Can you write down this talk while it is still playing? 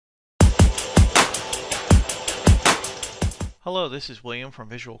Hello, this is William from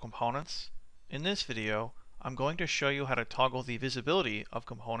Visual Components. In this video, I'm going to show you how to toggle the visibility of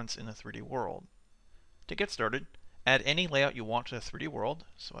components in the 3D world. To get started, add any layout you want to the 3D world.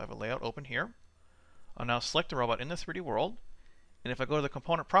 So I have a layout open here. I'll now select the robot in the 3D world, and if I go to the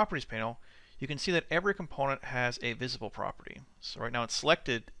Component Properties panel, you can see that every component has a visible property. So right now it's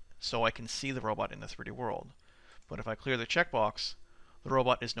selected so I can see the robot in the 3D world. But if I clear the checkbox, the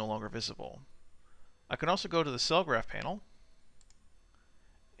robot is no longer visible. I can also go to the Cell Graph panel,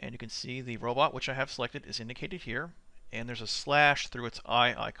 and you can see the robot which I have selected is indicated here, and there's a slash through its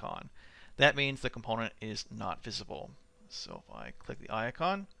eye icon. That means the component is not visible. So if I click the eye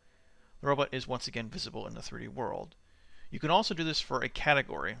icon, the robot is once again visible in the 3D world. You can also do this for a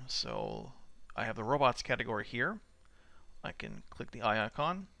category. So I have the robots category here. I can click the eye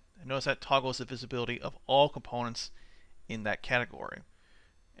icon, and notice that toggles the visibility of all components in that category.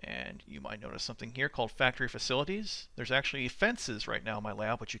 And you might notice something here called factory facilities. There's actually fences right now in my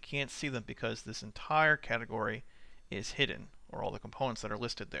layout, but you can't see them because this entire category is hidden, or all the components that are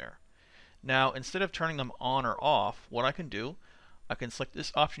listed there. Now, instead of turning them on or off, what I can do, I can select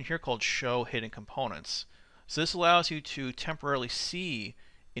this option here called Show Hidden Components. So this allows you to temporarily see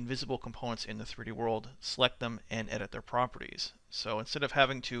invisible components in the 3D world, select them, and edit their properties. So instead of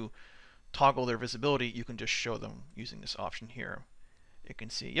having to toggle their visibility, you can just show them using this option here. You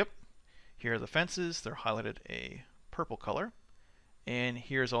can see, yep, here are the fences. They're highlighted a purple color. And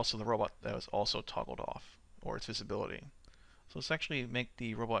here's also the robot that was also toggled off, or its visibility. So let's actually make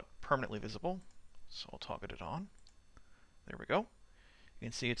the robot permanently visible. So I'll toggle it on. There we go. You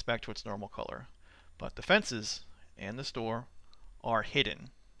can see it's back to its normal color. But the fences and this door are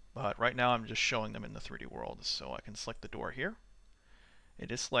hidden. But right now I'm just showing them in the 3D world. So I can select the door here.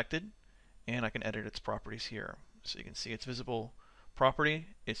 It is selected, and I can edit its properties here. So you can see it's visible property,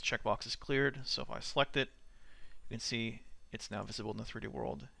 its checkbox is cleared, so if I select it, you can see it's now visible in the 3D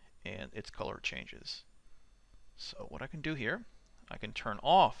world and its color changes. So what I can do here, I can turn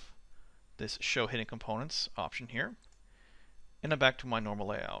off this Show Hidden Components option here, and I'm back to my normal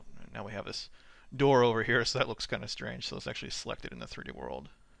layout. Now we have this door over here, so that looks kind of strange, so it's actually selected in the 3D world.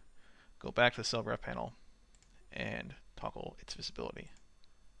 Go back to the Cell Graph panel and toggle its visibility.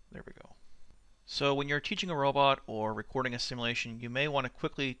 There we go. So when you're teaching a robot or recording a simulation, you may want to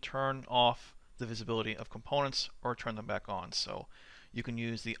quickly turn off the visibility of components or turn them back on. So you can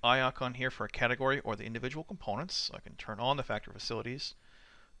use the eye icon here for a category or the individual components. So I can turn on the factory facilities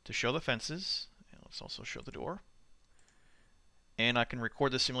to show the fences. And let's also show the door. And I can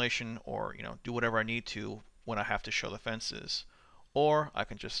record the simulation or do whatever I need to when I have to show the fences. Or I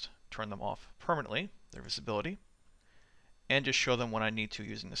can just turn them off permanently, their visibility, and just show them when I need to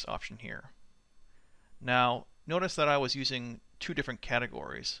using this option here. Now, notice that I was using two different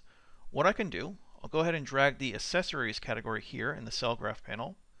categories. What I can do, I'll go ahead and drag the accessories category here in the Cell Graph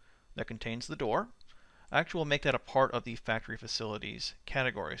panel that contains the door. I actually will make that a part of the factory facilities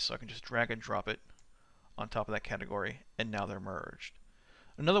category, so I can just drag and drop it on top of that category, and now they're merged.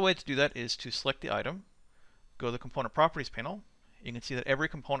 Another way to do that is to select the item, go to the Component Properties panel. You can see that every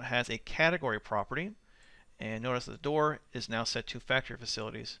component has a category property, and notice that the door is now set to factory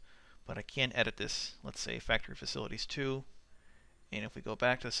facilities. But I can edit this, let's say Factory Facilities 2, and if we go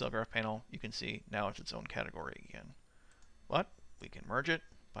back to the Cell Graph panel, you can see now it's its own category again. But we can merge it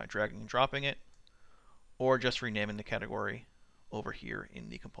by dragging and dropping it, or just renaming the category over here in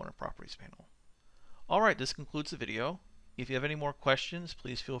the Component Properties panel. Alright, this concludes the video. If you have any more questions,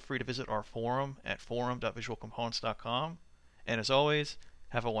 please feel free to visit our forum at forum.visualcomponents.com. And as always,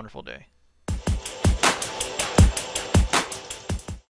 have a wonderful day.